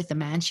love with the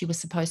man she was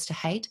supposed to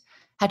hate,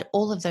 had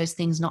all of those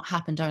things not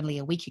happened only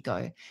a week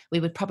ago, we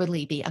would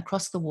probably be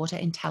across the water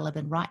in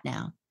Taliban right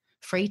now,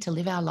 free to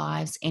live our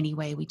lives any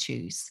way we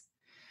choose.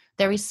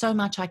 There is so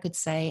much I could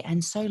say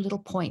and so little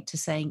point to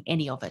saying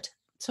any of it,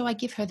 so I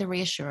give her the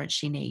reassurance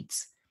she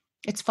needs.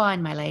 It's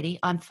fine, my lady,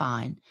 I'm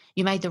fine.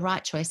 You made the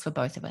right choice for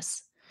both of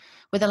us.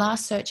 With a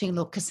last searching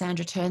look,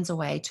 Cassandra turns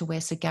away to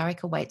where Sir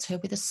Garrick awaits her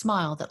with a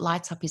smile that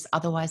lights up his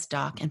otherwise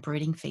dark and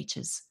brooding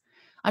features.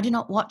 I do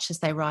not watch as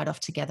they ride off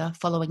together,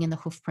 following in the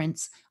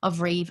hoofprints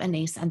of Reeve,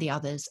 Anise, and the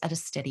others at a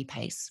steady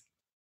pace.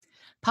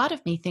 Part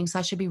of me thinks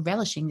I should be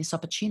relishing this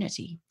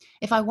opportunity.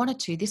 If I wanted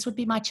to, this would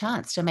be my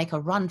chance to make a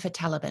run for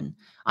Taliban.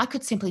 I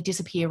could simply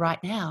disappear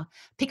right now,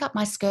 pick up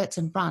my skirts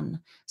and run.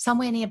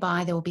 Somewhere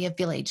nearby there will be a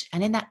village,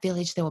 and in that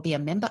village there will be a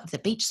member of the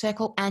beach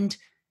circle and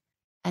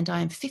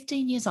I am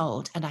 15 years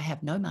old and I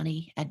have no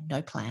money and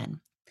no plan.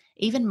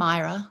 Even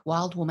Myra,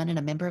 wild woman and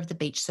a member of the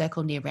beach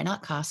circle near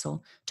Renart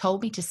Castle,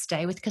 told me to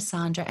stay with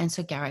Cassandra and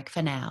Sir Garrick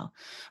for now,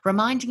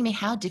 reminding me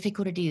how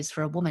difficult it is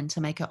for a woman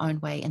to make her own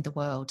way in the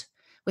world.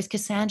 With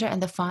Cassandra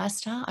and the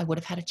Firestar, I would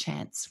have had a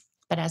chance.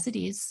 But as it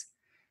is,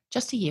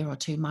 just a year or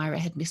two, Myra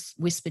had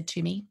whispered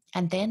to me,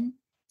 and then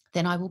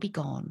I will be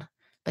gone.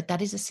 But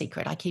that is a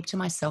secret I keep to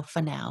myself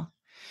for now.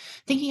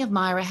 Thinking of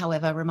Myra,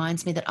 however,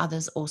 reminds me that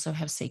others also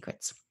have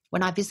secrets.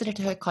 When I visited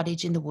her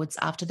cottage in the woods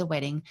after the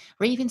wedding,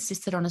 Reeve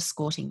insisted on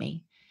escorting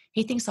me.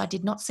 He thinks I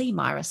did not see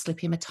Myra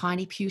slip him a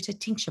tiny pewter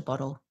tincture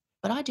bottle,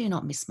 but I do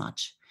not miss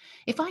much.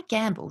 If I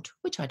gambled,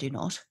 which I do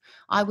not,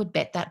 I would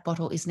bet that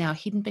bottle is now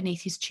hidden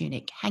beneath his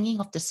tunic, hanging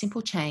off the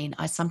simple chain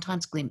I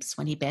sometimes glimpse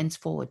when he bends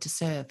forward to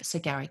serve Sir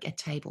Garrick at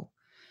table.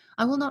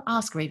 I will not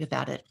ask Reeve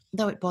about it,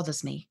 though it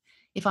bothers me.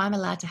 If I am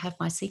allowed to have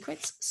my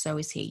secrets, so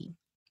is he.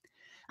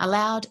 A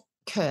loud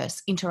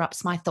curse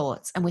interrupts my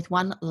thoughts, and with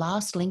one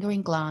last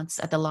lingering glance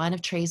at the line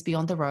of trees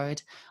beyond the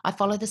road, I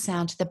follow the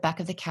sound to the back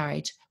of the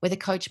carriage, where the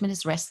coachman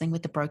is wrestling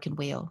with the broken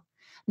wheel.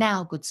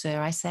 Now, good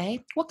sir, I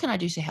say, what can I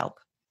do to help?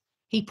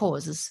 He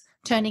pauses,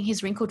 turning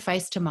his wrinkled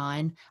face to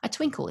mine, a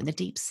twinkle in the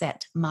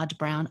deep-set,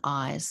 mud-brown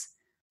eyes.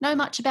 Know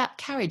much about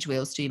carriage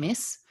wheels, do you,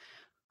 miss?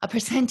 I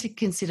pretend to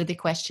consider the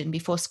question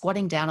before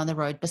squatting down on the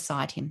road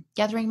beside him,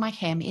 gathering my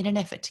hem in an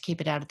effort to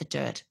keep it out of the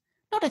dirt.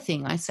 Not a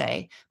thing, I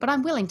say, but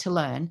I'm willing to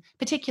learn,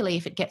 particularly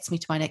if it gets me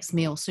to my next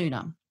meal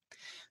sooner.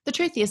 The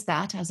truth is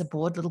that, as a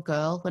bored little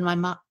girl, when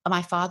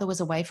my father was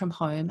away from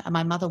home and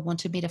my mother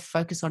wanted me to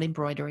focus on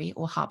embroidery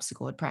or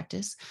harpsichord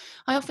practice,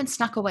 I often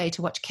snuck away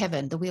to watch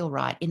Kevin, the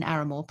wheelwright in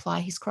Arramore,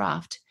 ply his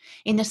craft,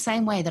 in the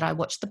same way that I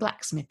watched the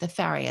blacksmith, the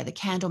farrier, the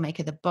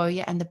candlemaker, the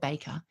bowyer, and the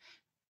baker.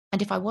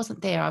 And if I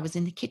wasn't there, I was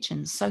in the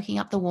kitchen, soaking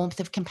up the warmth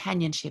of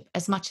companionship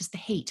as much as the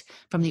heat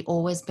from the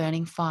always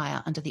burning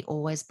fire under the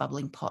always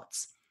bubbling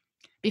pots.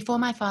 Before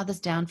my father's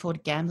downfall to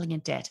gambling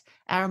and debt,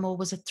 Arramore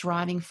was a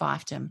thriving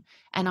fiefdom,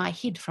 and I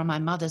hid from my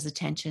mother's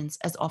attentions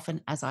as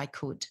often as I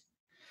could.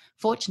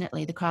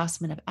 Fortunately, the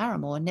craftsmen of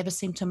Arramore never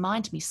seemed to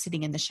mind me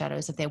sitting in the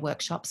shadows of their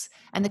workshops,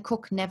 and the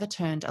cook never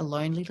turned a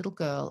lonely little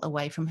girl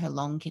away from her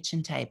long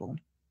kitchen table.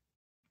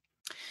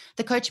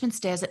 The coachman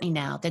stares at me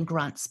now, then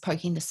grunts,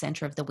 poking the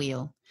centre of the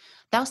wheel.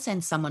 They'll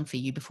send someone for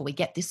you before we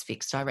get this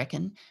fixed, I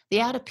reckon.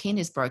 The outer pin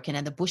is broken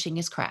and the bushing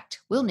is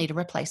cracked. We'll need a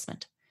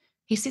replacement.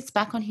 He sits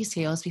back on his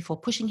heels before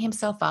pushing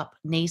himself up,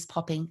 knees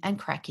popping and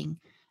cracking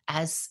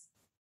as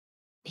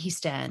he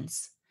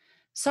stands.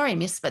 Sorry,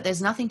 miss, but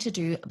there's nothing to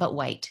do but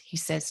wait, he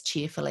says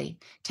cheerfully,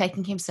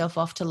 taking himself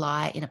off to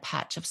lie in a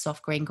patch of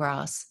soft green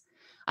grass.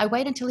 I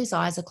wait until his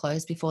eyes are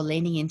closed before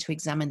leaning in to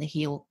examine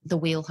the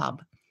wheel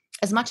hub.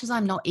 As much as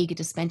I'm not eager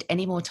to spend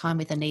any more time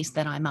with Anise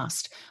than I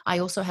must, I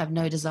also have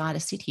no desire to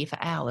sit here for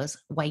hours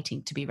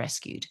waiting to be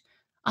rescued.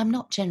 I'm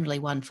not generally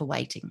one for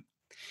waiting.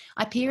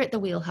 I peer at the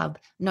wheel hub,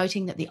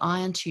 noting that the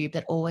iron tube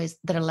that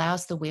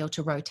allows the wheel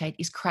to rotate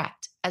is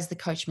cracked, as the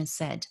coachman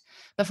said.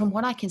 But from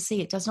what I can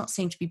see, it does not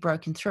seem to be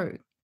broken through.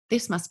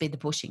 This must be the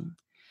bushing.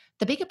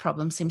 The bigger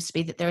problem seems to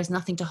be that there is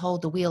nothing to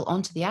hold the wheel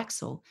onto the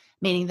axle,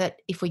 meaning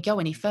that if we go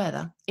any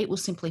further, it will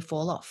simply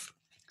fall off.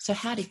 So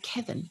how did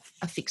Kevin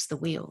affix the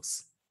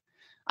wheels?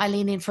 I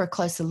lean in for a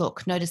closer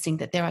look, noticing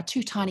that there are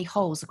 2 tiny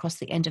holes across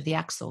the end of the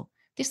axle.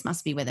 This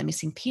must be where the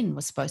missing pin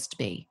was supposed to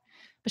be.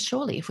 But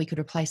surely if we could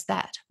replace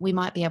that, we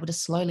might be able to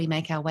slowly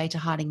make our way to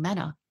Harding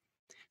Manor.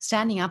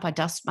 Standing up, I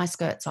dust my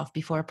skirts off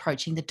before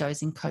approaching the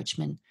dozing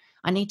coachman.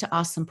 I need to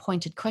ask some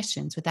pointed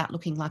questions without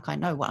looking like I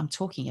know what I'm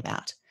talking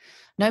about.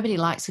 Nobody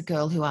likes a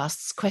girl who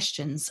asks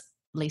questions,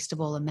 least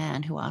of all a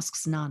man who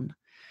asks none.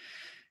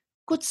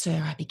 Good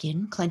sir, I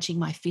begin, clenching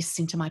my fists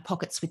into my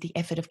pockets with the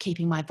effort of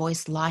keeping my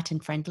voice light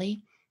and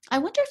friendly. I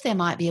wonder if there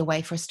might be a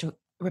way for us to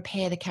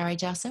repair the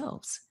carriage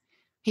ourselves.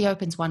 He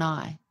opens one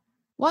eye.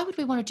 Why would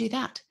we want to do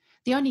that?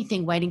 The only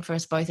thing waiting for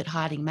us both at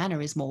Harding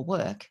Manor is more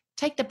work.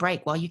 Take the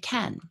break while you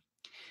can.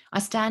 I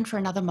stand for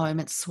another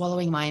moment,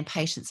 swallowing my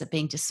impatience at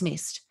being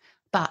dismissed,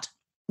 but,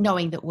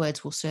 knowing that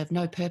words will serve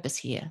no purpose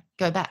here,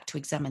 go back to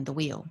examine the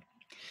wheel.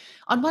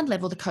 On one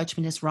level, the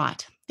coachman is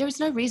right. There is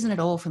no reason at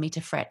all for me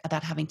to fret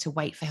about having to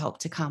wait for help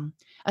to come.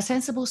 A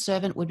sensible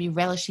servant would be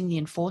relishing the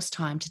enforced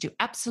time to do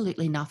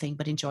absolutely nothing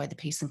but enjoy the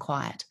peace and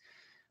quiet.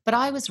 But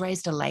I was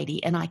raised a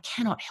lady, and I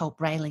cannot help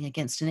railing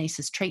against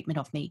Anissa's treatment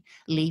of me,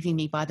 leaving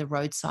me by the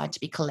roadside to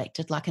be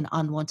collected like an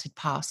unwanted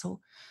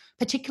parcel,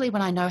 particularly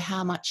when I know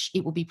how much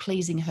it will be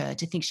pleasing her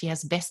to think she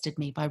has bested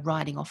me by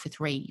riding off with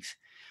Reeve.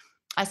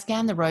 I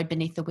scan the road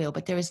beneath the wheel,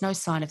 but there is no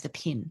sign of the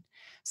pin.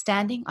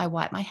 Standing, I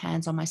wipe my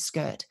hands on my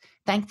skirt,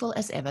 thankful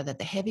as ever that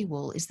the heavy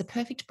wool is the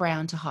perfect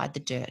brown to hide the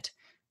dirt,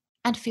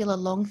 and feel a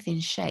long, thin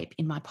shape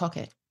in my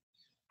pocket.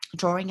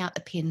 Drawing out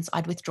the pins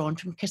I'd withdrawn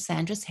from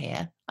Cassandra's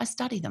hair, I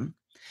study them.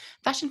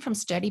 Fashioned from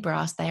sturdy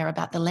brass, they are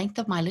about the length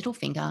of my little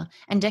finger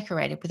and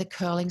decorated with a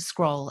curling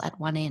scroll at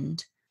one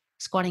end.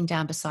 Squatting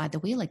down beside the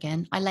wheel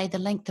again, I lay the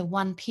length of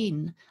one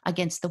pin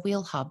against the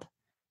wheel hub.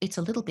 It's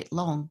a little bit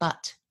long,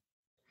 but...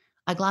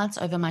 I glance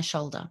over my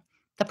shoulder.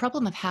 The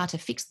problem of how to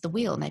fix the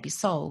wheel may be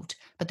solved,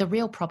 but the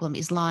real problem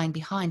is lying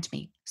behind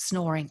me,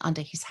 snoring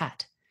under his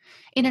hat.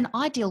 In an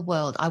ideal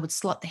world, I would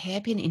slot the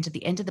hairpin into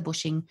the end of the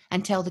bushing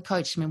and tell the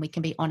coachman we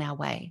can be on our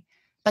way.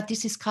 But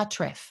this is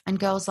Cartreff, and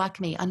girls like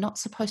me are not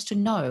supposed to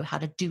know how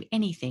to do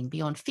anything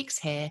beyond fix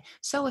hair,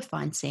 sew a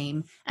fine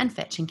seam, and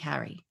fetch and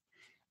carry.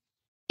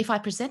 If I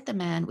present the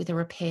man with a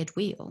repaired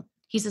wheel,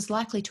 he's as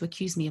likely to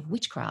accuse me of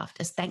witchcraft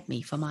as thank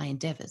me for my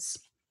endeavours.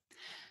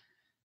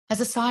 As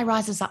a sigh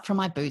rises up from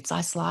my boots, I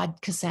slide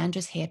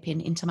Cassandra's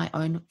hairpin into my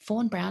own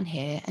fawn brown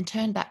hair and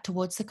turn back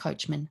towards the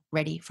coachman,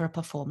 ready for a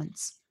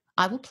performance.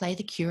 I will play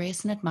the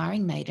curious and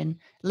admiring maiden,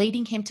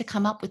 leading him to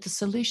come up with the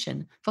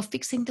solution for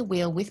fixing the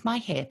wheel with my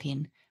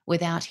hairpin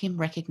without him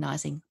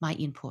recognising my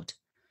input,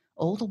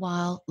 all the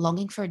while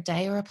longing for a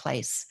day or a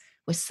place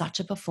where such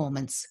a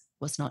performance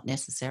was not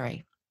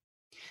necessary.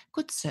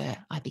 Good sir,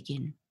 I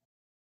begin.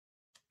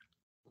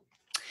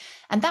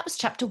 And that was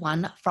chapter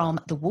 1 from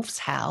The Wolf's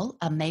Howl,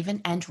 a Maven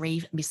and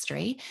Reeve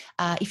mystery.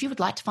 If you would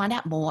like to find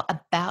out more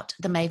about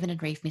the Maven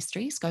and Reeve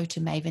mysteries, go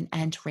to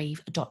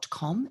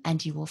mavenandreeve.com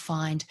and you will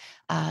find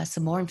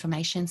some more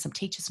information, some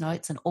teacher's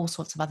notes and all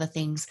sorts of other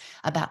things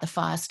about the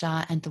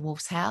Firestar and The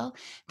Wolf's Howl.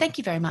 Thank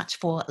you very much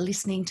for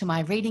listening to my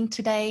reading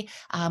today.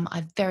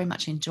 I very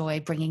much enjoy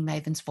bringing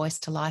Maven's voice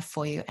to life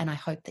for you, and I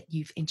hope that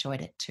you've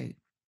enjoyed it too.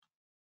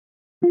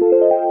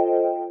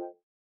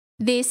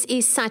 This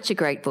is such a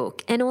great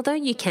book, and although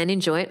you can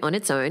enjoy it on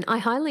its own, I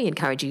highly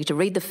encourage you to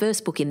read the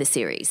first book in the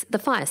series, The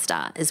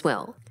Firestar, as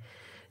well.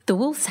 The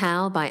Wolf's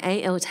Howl by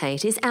A.L.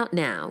 Tate is out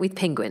now with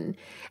Penguin,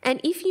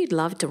 and if you'd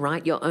love to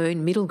write your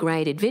own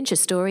middle-grade adventure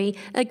story,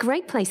 a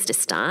great place to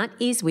start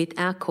is with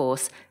our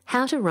course,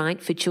 How to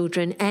Write for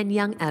Children and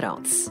Young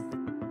Adults.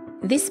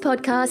 This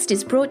podcast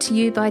is brought to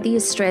you by the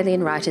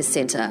Australian Writers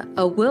Centre,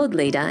 a world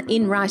leader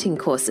in writing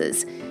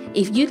courses.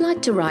 If you'd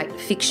like to write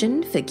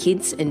fiction for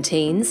kids and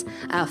teens,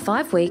 our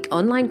 5-week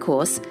online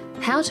course,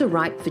 How to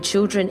Write for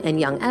Children and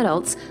Young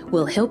Adults,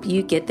 will help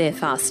you get there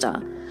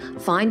faster.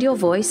 Find your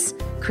voice,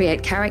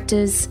 create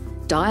characters,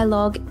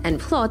 dialogue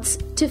and plots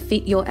to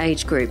fit your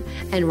age group,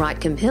 and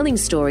write compelling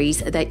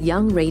stories that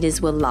young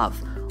readers will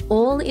love,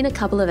 all in a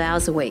couple of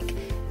hours a week.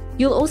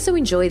 You'll also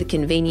enjoy the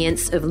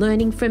convenience of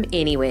learning from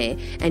anywhere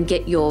and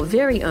get your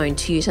very own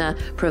tutor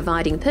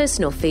providing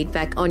personal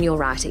feedback on your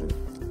writing.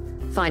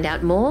 Find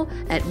out more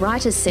at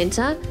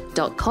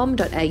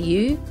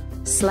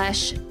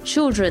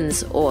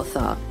writerscentre.com.au/children's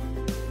author.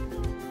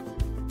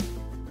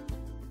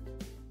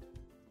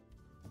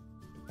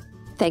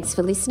 Thanks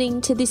for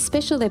listening to this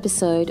special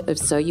episode of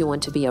So You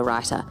Want to Be a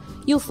Writer.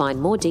 You'll find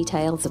more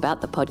details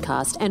about the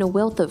podcast and a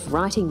wealth of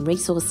writing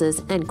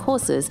resources and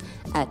courses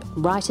at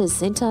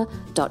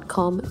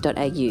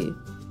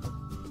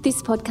writerscentre.com.au.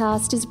 This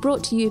podcast is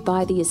brought to you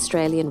by the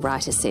Australian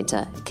Writers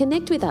Centre.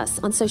 Connect with us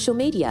on social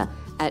media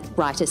at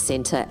Writer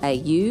Centre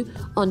AU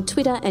on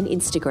Twitter and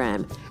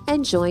Instagram,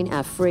 and join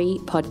our free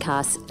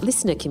podcast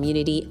listener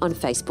community on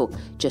Facebook.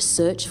 Just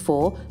search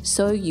for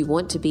So You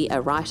Want to Be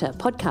a Writer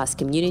podcast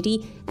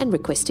community and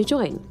request to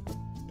join.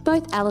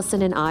 Both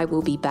Alison and I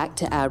will be back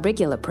to our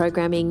regular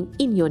programming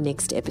in your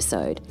next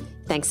episode.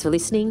 Thanks for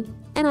listening,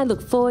 and I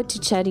look forward to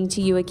chatting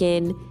to you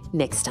again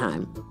next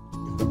time.